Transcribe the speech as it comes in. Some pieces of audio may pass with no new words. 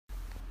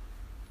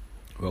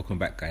Welcome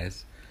back,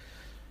 guys.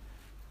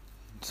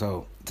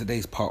 So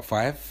today's part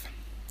 5,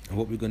 and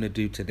what we're going to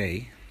do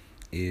today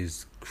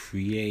is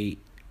create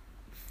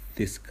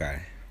this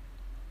guy.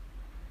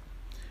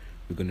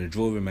 We're going to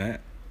draw him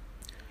out.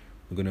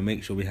 We're going to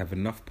make sure we have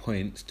enough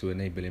points to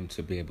enable him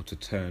to be able to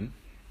turn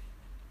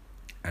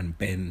and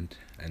bend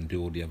and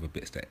do all the other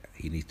bits that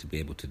he needs to be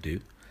able to do.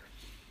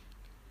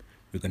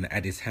 We're going to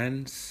add his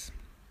hands,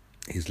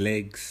 his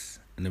legs,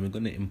 and then we're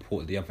going to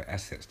import the other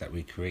assets that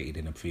we created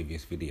in the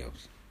previous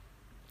videos.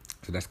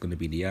 So that's going to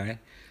be the eye,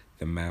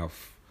 the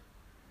mouth,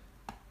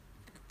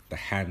 the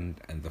hand,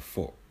 and the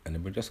foot. And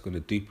then we're just going to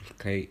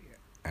duplicate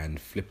and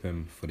flip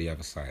them for the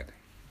other side.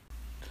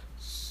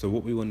 So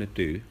what we want to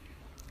do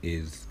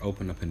is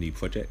open up a new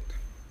project.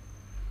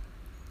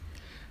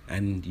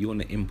 And you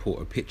want to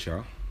import a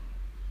picture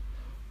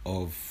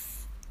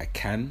of a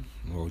can,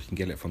 or you can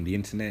get it from the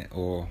internet,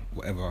 or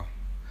whatever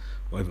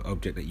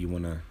object that you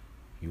wanna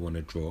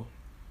draw.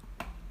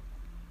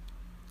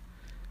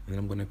 And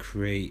I'm gonna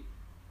create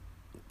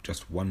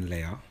just one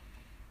layer.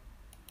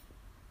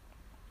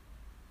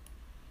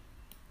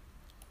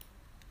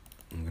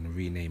 I'm gonna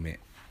rename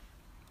it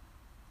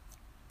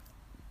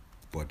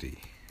body.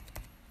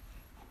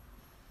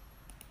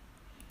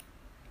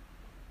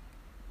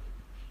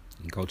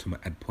 And go to my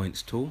add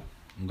points tool.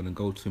 I'm gonna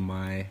go to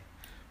my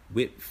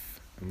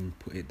width and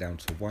put it down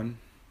to 1.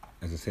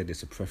 As I said,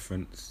 it's a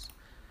preference.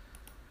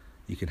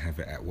 You can have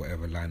it at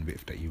whatever line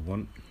width that you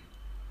want.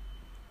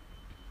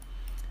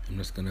 I'm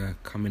just gonna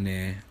come in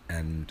here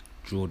and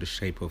draw the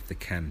shape of the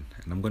can,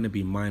 and I'm gonna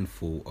be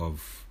mindful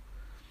of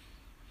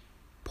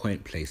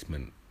point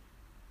placement.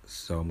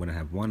 So I'm gonna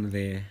have one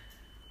there,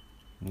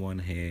 one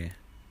here,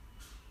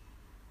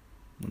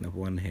 I'm gonna have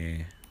one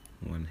here,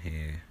 one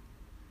here.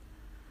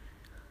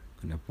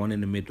 I'm gonna have one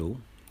in the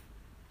middle,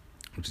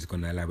 which is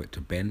gonna allow it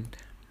to bend.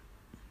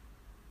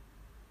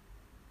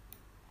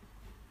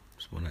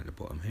 Just one at the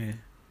bottom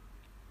here.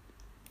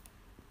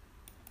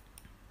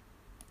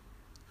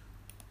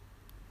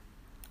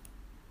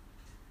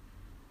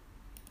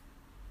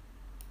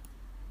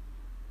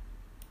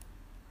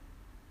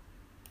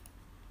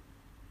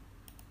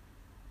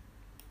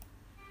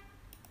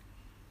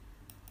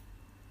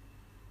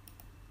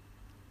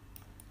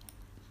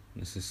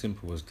 It's as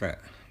simple as that.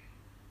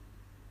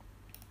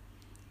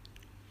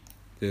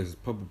 There's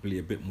probably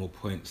a bit more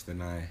points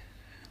than I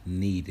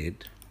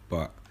needed,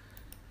 but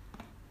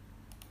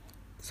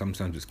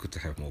sometimes it's good to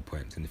have more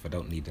points, and if I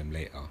don't need them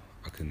later,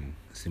 I can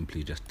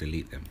simply just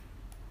delete them.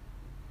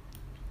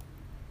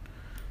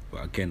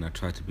 But again, I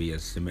try to be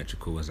as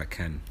symmetrical as I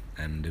can,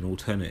 and an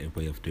alternative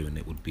way of doing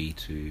it would be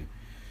to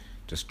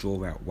just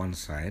draw out one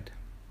side,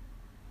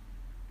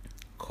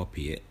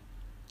 copy it,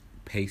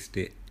 paste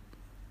it,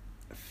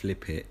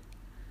 flip it,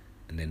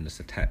 and then just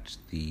attach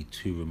the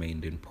 2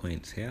 remaining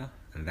points here,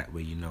 and that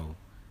way you know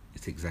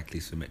it's exactly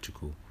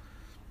symmetrical.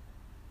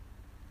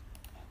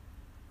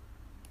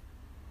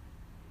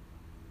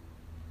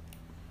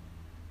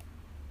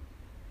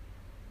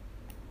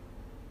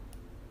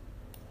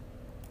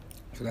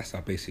 So that's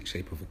our basic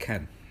shape of a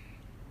can.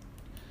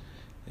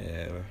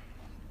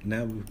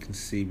 Now we can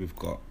see we've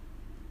got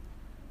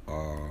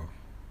our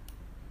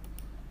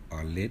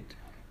lid,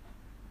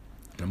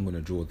 and I'm going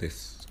to draw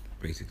this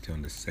basically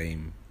on the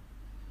same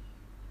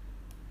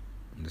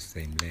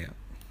layer.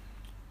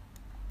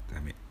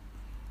 Damn it,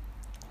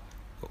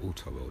 got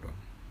auto rolled on.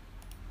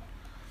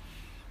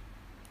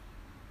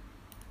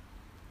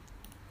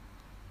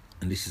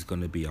 And this is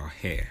going to be our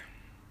hair.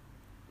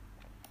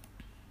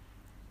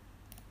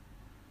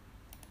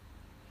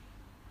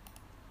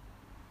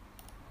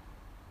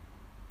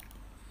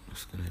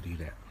 Just going to do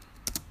that.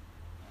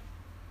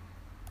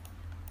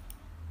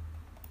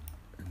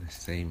 And the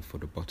same for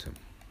the bottom.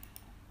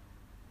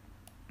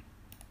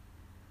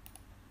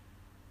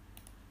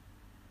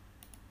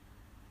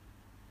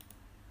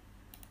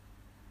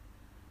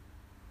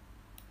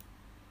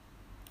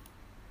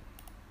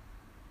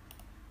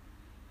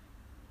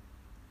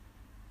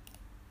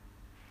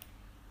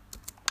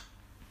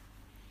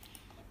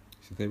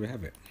 So there we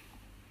have it.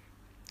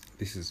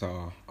 This is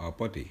our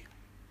body.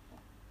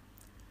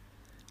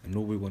 And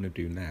all we want to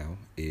do now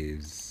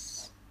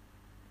is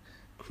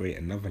create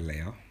another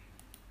layer.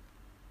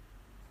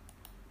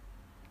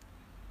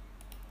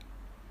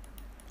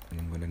 And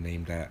I'm going to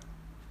name that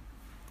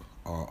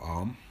our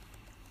arm.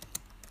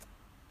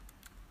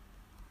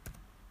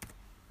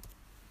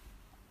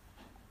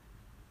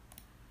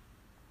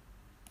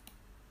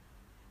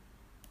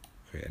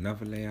 Create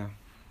another layer,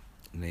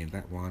 name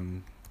that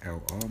one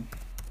our arm.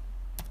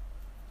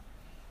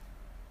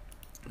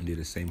 And do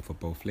the same for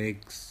both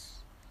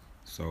legs.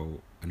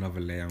 So another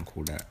layer and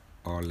call that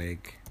our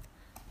leg,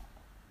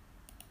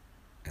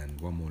 and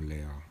one more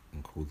layer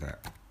and call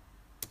that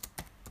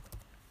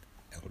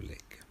our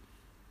leg.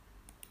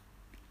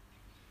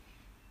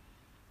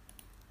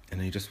 And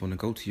then you just want to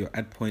go to your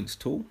add points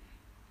tool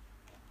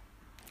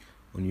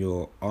on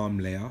your arm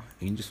layer,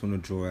 and you just want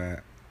to draw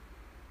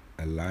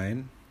a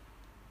line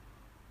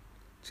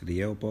to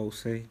the elbow,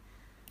 say,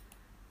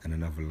 and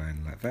another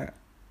line like that.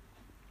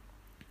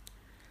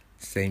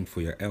 same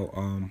for your L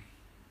arm.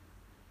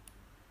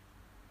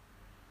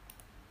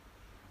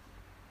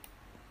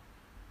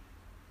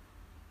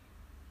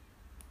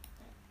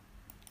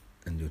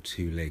 And your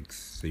 2 legs.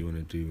 So you want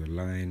to do a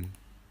line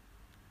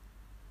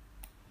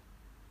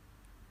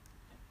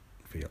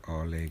for your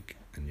R leg,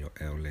 and your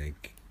L leg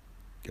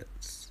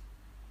gets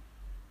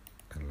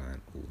a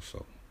line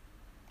also.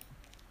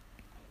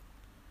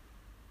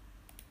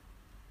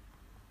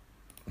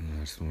 And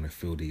I just want to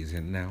fill these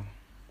in now.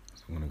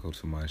 So I'm going to go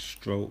to my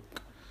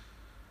stroke,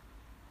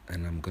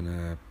 and I'm going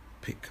to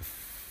pick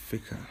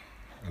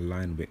a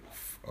line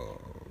width.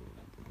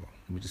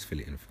 Let me just fill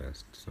it in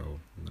first. So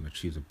I'm going to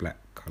choose a black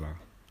colour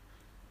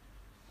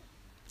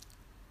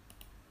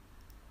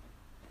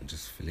and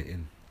just fill it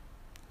in,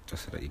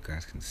 just so that you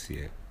guys can see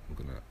it. I'm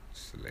going to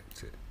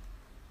select it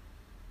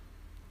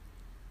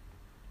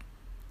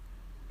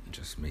and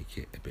just make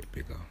it a bit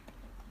bigger.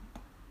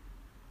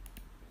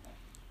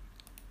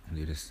 And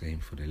do the same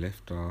for the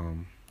left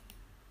arm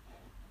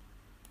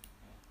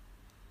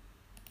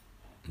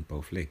and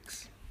both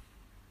legs.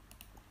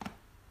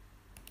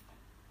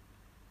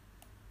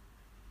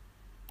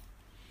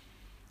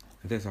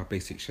 And there's our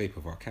basic shape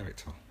of our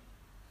character.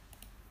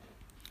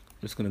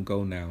 I'm just going to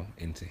go now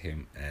into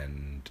him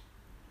and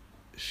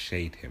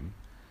shade him.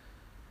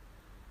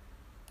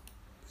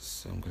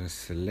 So I'm going to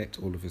select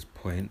all of his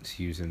points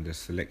using the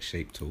select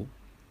shape tool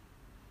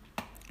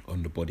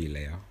on the body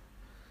layer.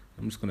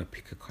 I'm just going to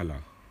pick a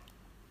colour.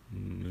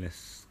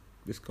 Let's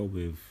go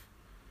with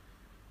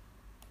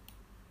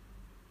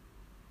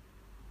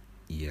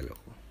yellow.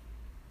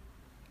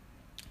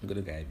 I'm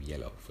going to go with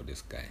yellow for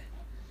this guy.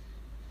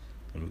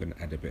 And we're going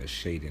to add a bit of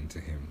shade into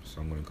him.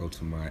 So I'm going to go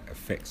to my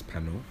effects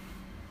panel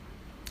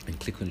and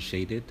click on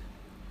shaded,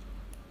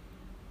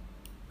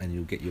 and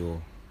you'll get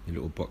your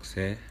little box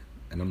here,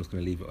 and I'm just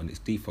going to leave it on its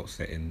default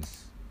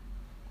settings,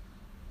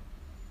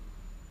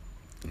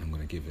 and I'm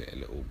going to give it a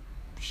little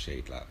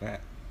shade like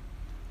that.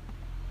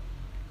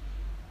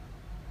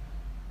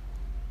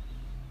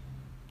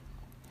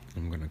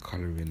 I'm going to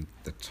colour in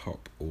the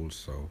top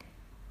also,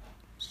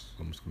 so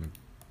I'm just going to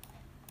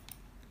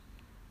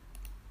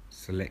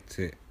select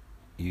it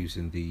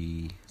using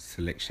the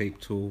select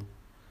shape tool,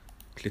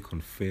 click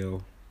on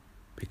fill,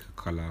 pick a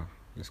colour.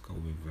 Let's go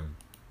with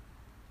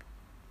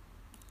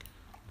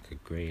like a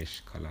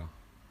greyish colour,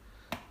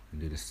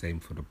 and do the same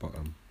for the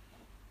bottom.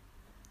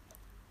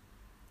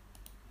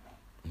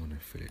 I'm going to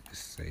fill it the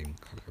same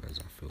colour as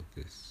I filled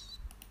this.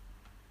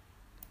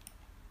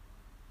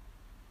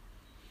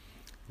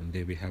 And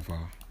there we have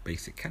our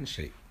basic can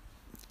shape.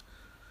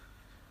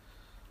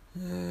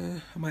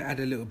 I might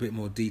add a little bit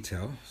more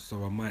detail,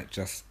 so I might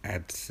just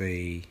add,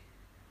 say,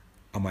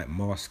 I might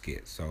mask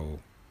it. So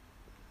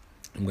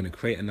I'm going to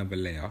create another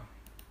layer,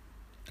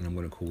 and I'm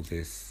going to call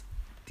this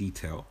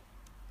detail.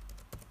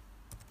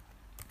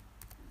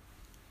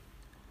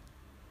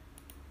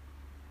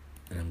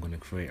 And I'm going to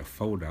create a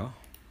folder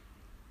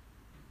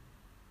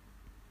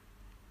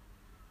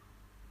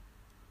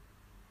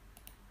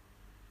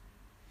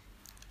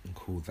and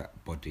call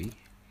that body,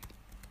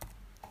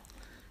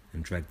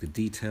 and drag the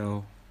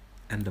detail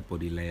and the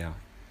body layer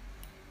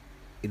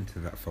into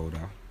that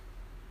folder,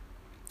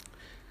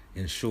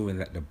 ensuring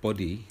that the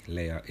body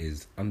layer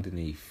is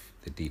underneath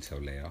the detail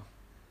layer.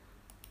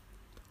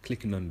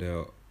 Clicking on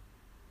the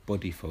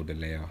body folder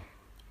layer,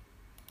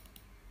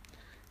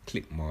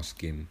 click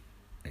masking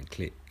and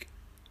click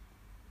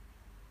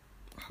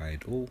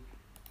hide all.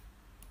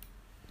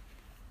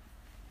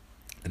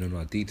 And on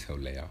our detail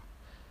layer,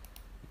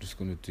 I'm just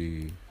going to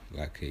do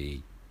like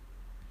a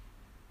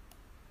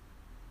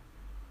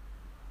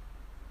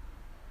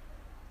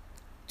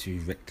two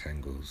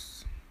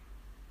rectangles,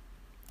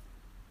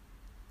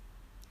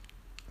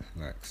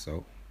 like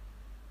so.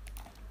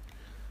 I'm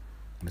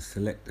going to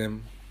select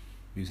them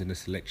using the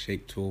select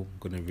shape tool.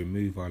 I'm going to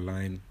remove our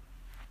line,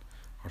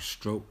 our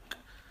stroke.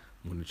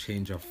 I'm going to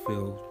change our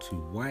fill to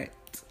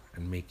white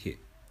and make it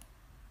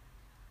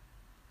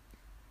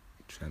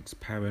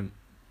transparent,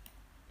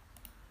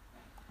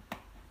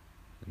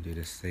 and do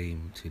the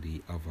same to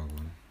the other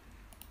one.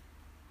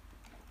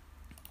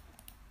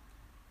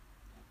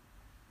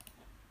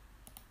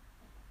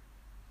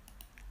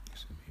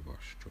 So move our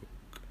stroke.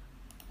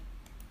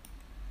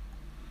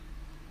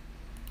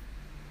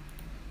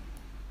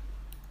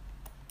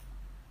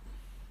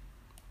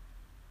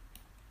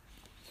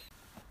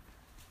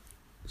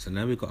 So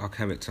now we've got our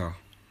character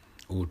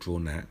all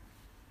drawn out.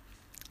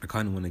 I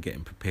kind of want to get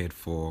him prepared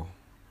for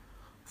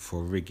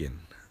rigging.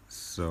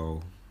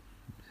 So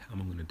how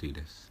am I going to do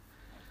this?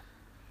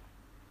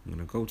 I'm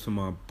going to go to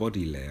my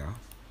body layer,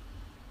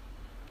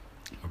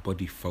 my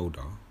body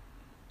folder,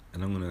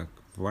 and I'm going to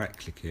right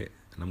click it,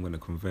 and I'm going to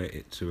convert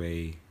it to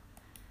a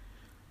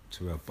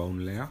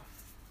bone layer.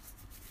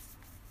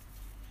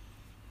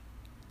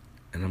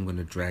 And I'm going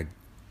to drag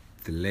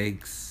the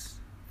legs,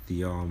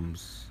 the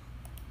arms,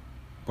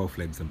 both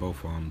legs and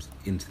both arms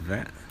into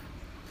that,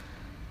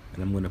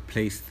 and I'm going to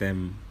place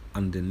them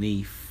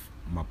underneath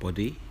my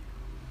body.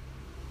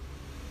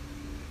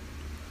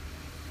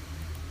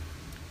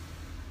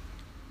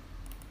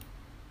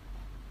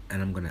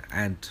 and I'm going to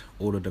add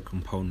all of the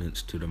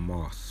components to the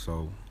mask.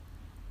 So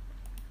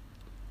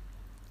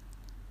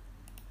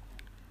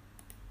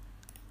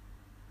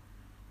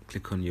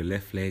click on your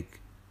left leg,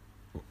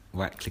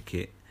 right click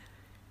it,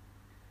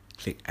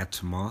 click add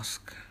to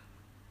mask.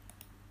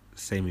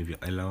 Same with your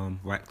alarm,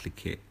 right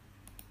click it,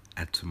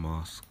 add to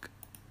mask,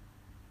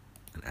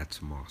 and add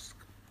to mask.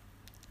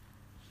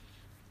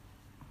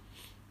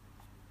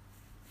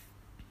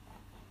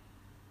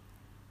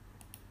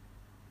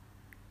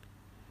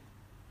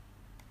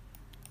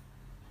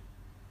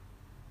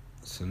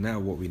 So now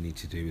what we need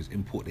to do is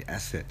import the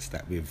assets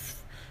that we've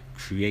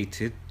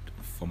created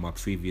from our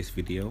previous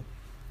video.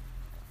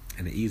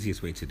 And the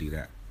easiest way to do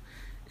that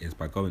is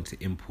by going to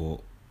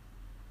import,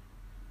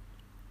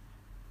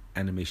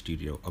 Anime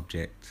Studio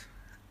Object,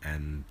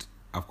 and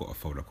I've got a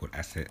folder called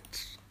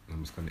Assets.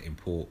 I'm just going to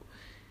import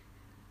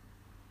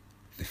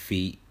the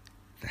feet,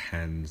 the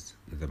hands,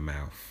 the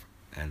mouth,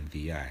 and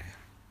the eye.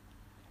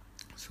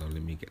 So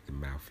let me get the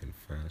mouth in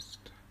first.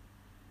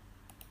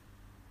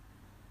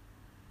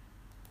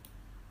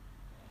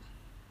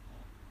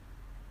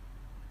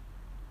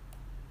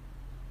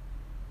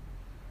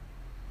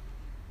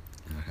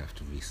 And I have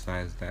to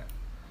resize that.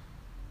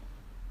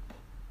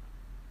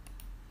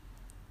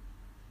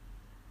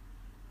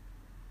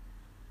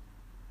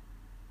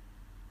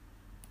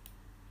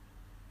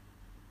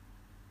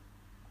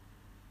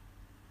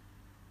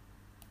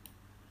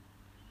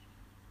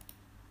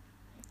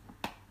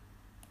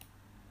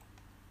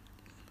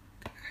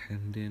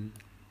 Hand in.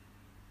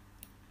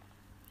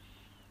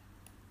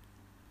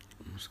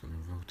 I'm just going to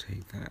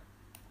rotate that.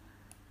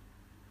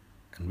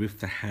 And with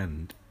the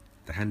hand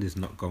is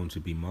not going to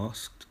be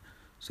masked,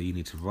 so you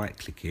need to right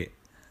click it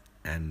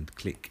and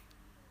click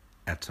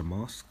add to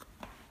mask.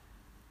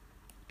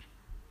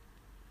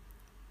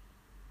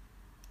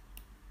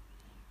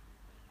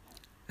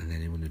 And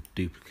then you want to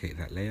duplicate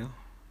that layer.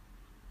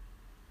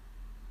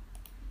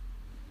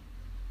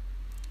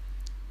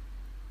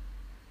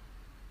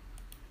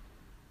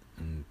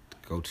 And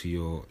go to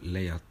your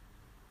layer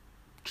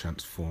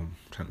transform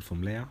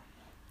layer,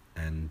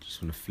 and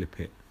just want to flip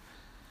it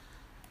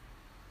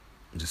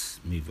and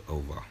just move it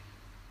over.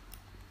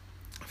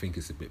 I think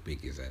it's a bit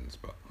big as ends,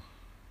 but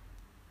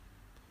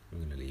we're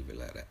going to leave it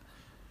like that.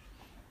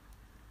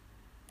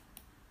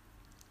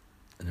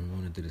 And then we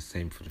want to do the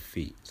same for the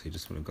feet. So you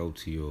just want to go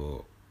to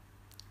your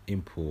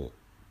import,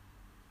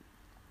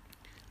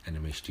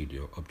 Anime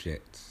Studio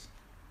Objects,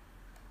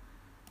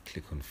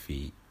 click on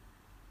feet,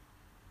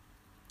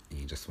 and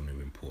you just want to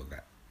import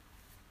that.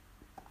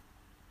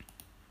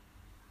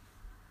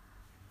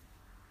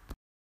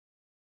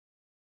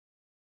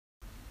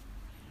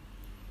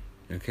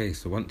 Okay,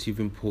 so once you've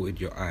imported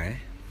your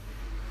eye,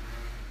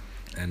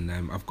 and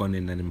I've gone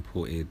in and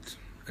imported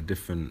a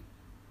different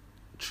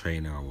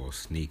trainer or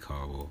sneaker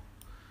or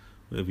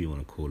whatever you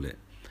want to call it,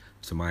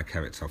 so my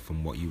character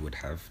from what you would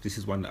have. This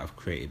is one that I've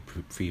created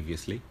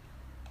previously,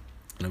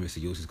 and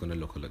obviously yours is going to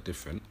look a lot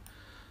different,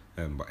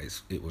 but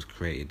it was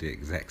created the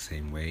exact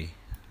same way.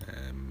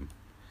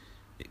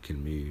 It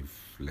can move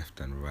left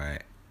and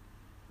right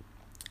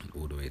and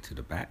all the way to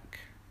the back,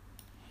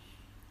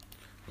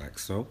 like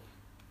so.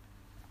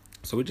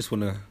 So we just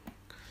want to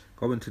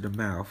go into the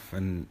mouth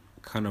and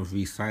kind of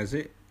resize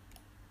it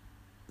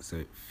so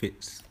it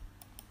fits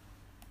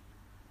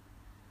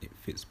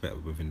better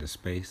within the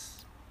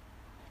space.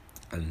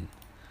 And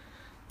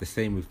the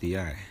same with the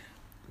eye.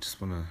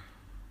 Just want to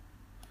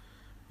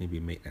maybe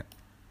make that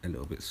a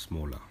little bit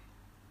smaller.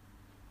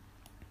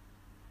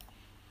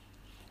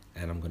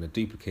 And I'm going to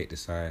duplicate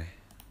this eye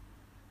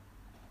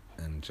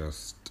and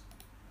just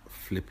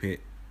flip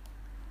it.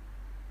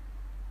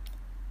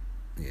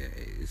 Yeah,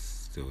 it's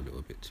still a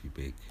little bit too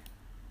big,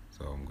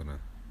 so I'm gonna,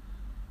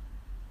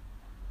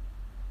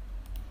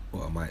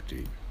 what I might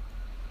do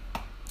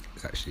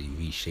is actually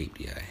reshape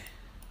the eye.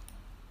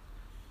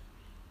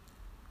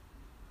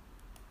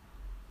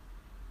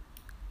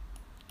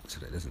 So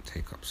that it doesn't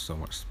take up so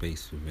much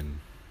space within.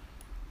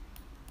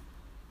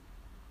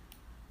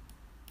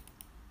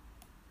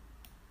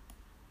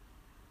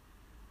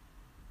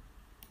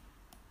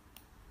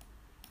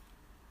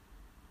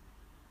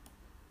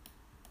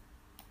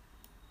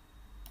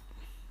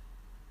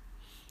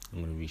 I'm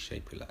going to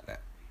reshape it like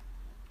that.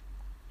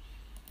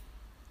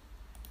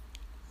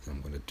 So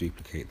I'm going to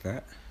duplicate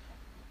that.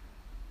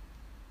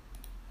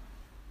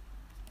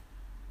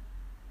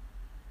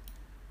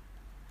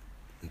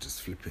 And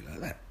just flip it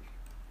like that.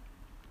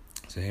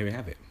 So here we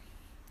have it.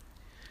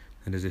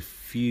 And there's a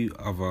few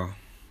other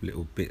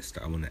little bits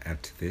that I want to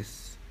add to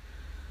this.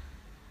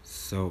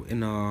 So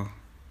in our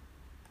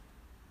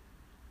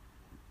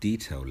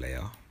detail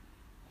layer,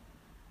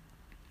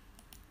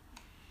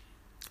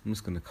 I'm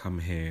just going to come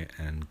here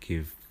and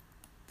give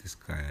this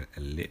guy a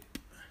lip.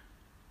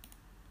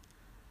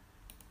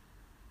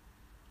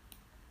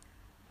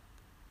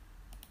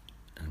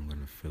 And I'm going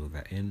to fill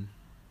that in.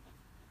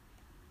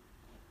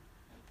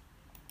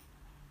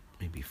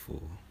 Maybe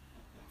 4.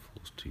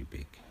 4's too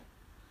big.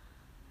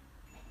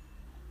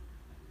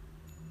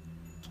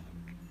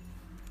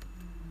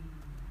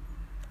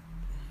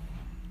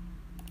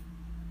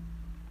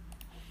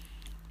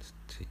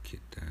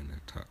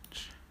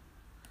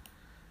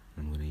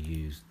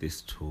 use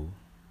this tool,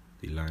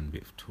 the line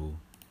width tool,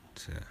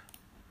 to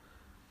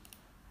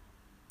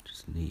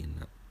just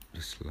neaten up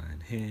this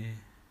line here.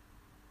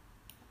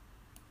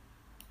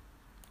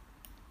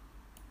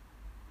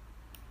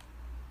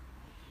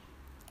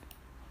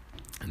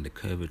 And the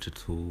curvature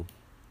tool.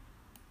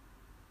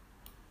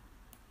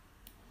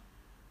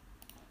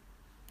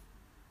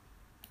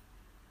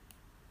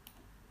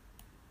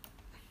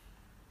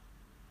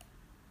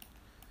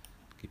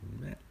 Give him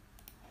that.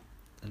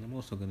 And I'm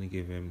also going to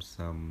give him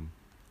some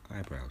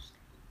eyebrows.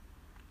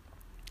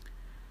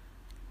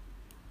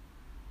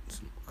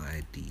 Some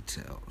eye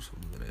detail, so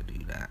I'm going to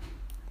do that.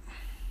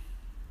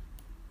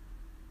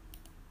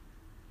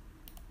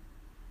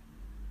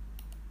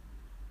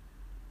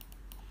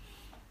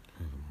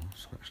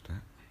 Scratch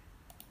that.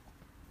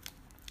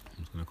 I'm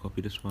just going to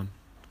copy this one.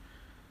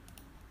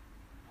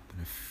 I'm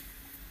going to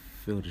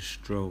fill the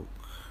stroke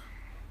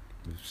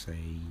with, say,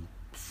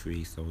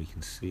 3 so we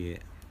can see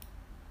it.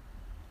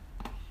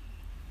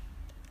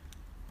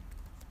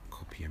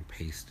 Copy and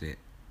paste it.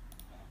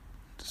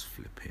 Just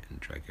flip it and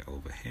drag it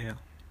over here.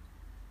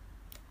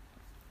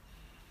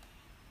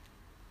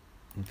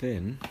 And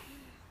then I'm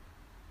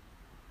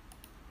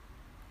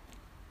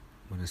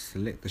going to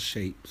select the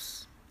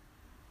shapes.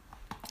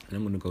 And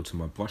I'm going to go to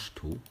my brush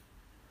tool.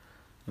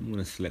 I'm going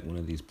to select one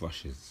of these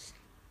brushes.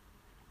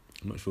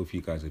 I'm not sure if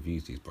you guys have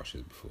used these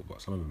brushes before,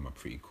 but some of them are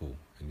pretty cool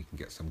and you can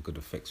get some good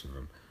effects with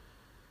them.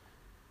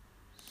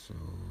 So,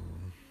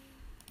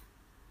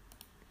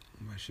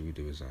 what should we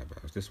do his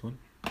eyebrows? This one.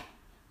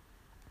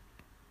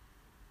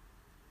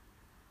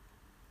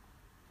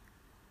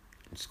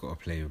 Just got to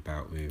play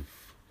about with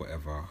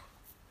whatever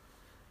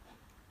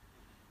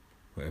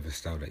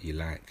style that you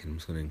like, and I'm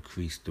just going to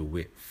increase the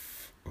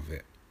width of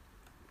it.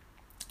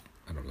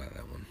 I don't like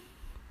that one.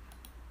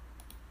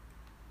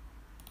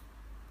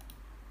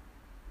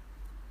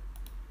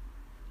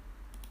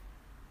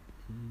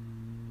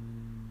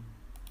 I'm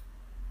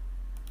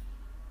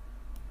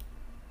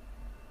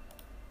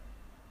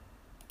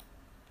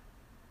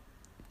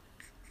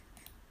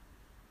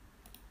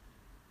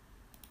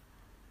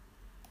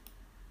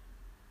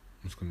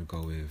just going to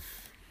go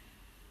with...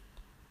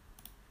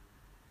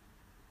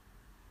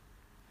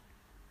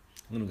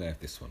 I'm going to go with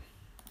this one,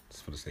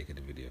 just for the sake of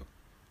the video.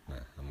 Nah,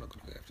 I'm not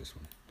going to go with this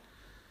one.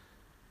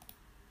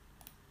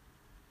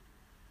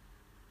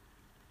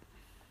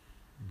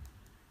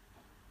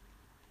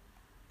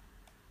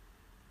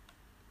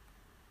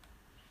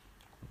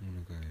 I'm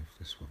going to go with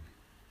this one.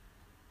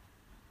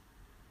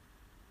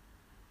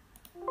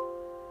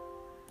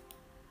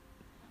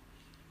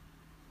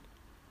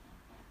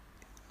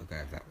 I'll go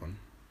with that one.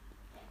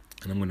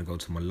 And I'm going to go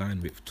to my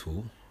line width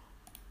tool.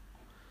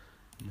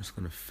 I'm just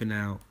going to thin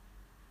out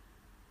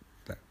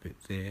that bit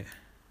there.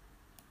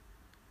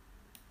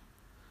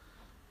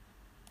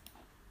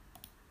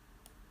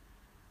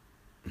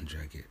 And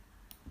drag it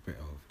a bit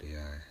over the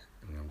eye.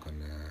 And I'm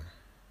going to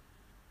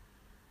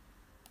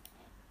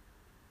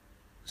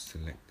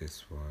select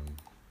this one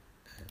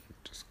and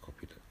just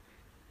copy it.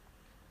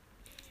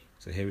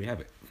 So here we have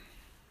it.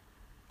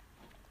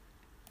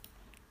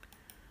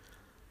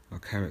 Our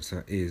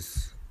character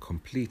is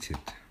completed.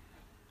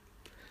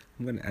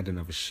 I'm going to add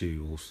another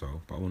shoe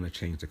also, but I want to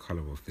change the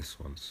color of this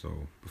one.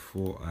 So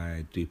before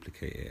I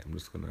duplicate it, I'm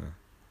just going to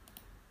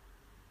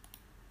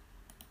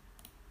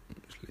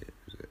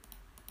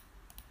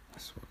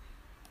this one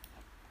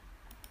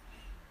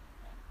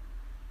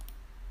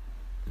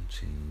and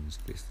change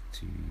this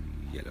to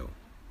yellow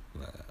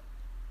like that.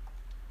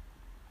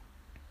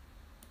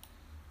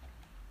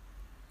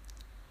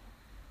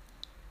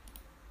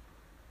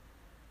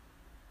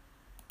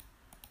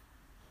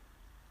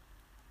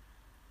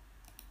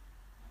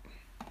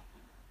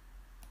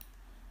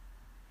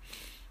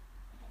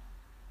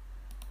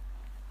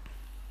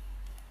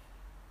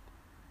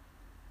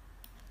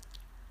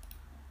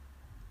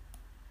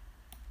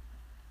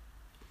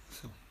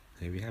 So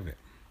here we have it.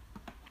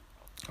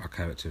 Our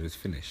character is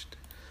finished.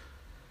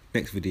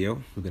 Next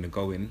video, we're going to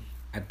go in,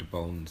 add the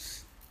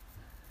bones,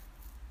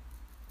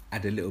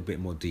 add a little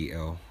bit more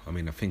detail. I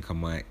mean, I think I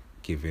might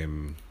give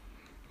him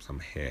some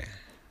hair.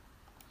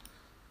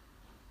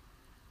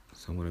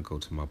 So I'm going to go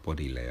to my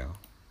body layer.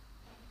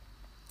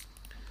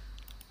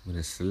 I'm going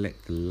to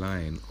select the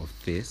line of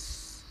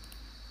this.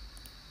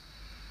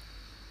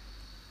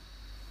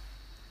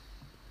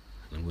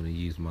 I'm going to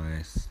use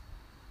my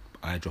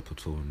eyedropper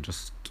tool and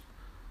just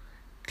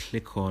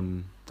click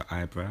on the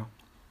eyebrow.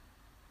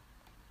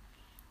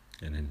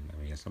 And then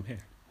we have some hair.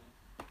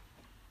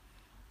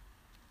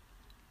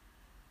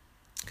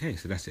 Okay,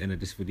 so that's the end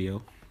of this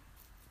video.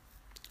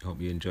 I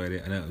hope you enjoyed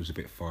it. I know it was a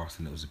bit fast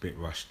and it was a bit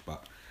rushed,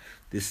 but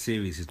this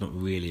series is not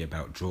really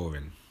about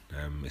drawing.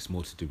 It's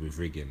more to do with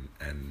rigging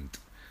and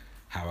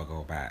how I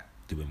go about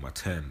doing my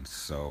turns.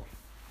 So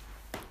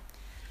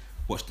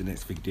watch the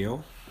next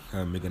video.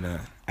 We're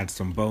gonna add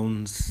some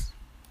bones,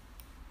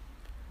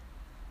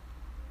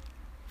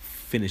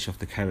 finish off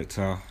the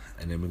character,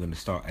 and then we're going to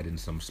start adding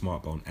some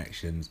smart bone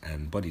actions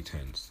and body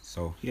turns.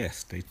 So yeah,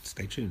 stay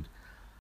tuned.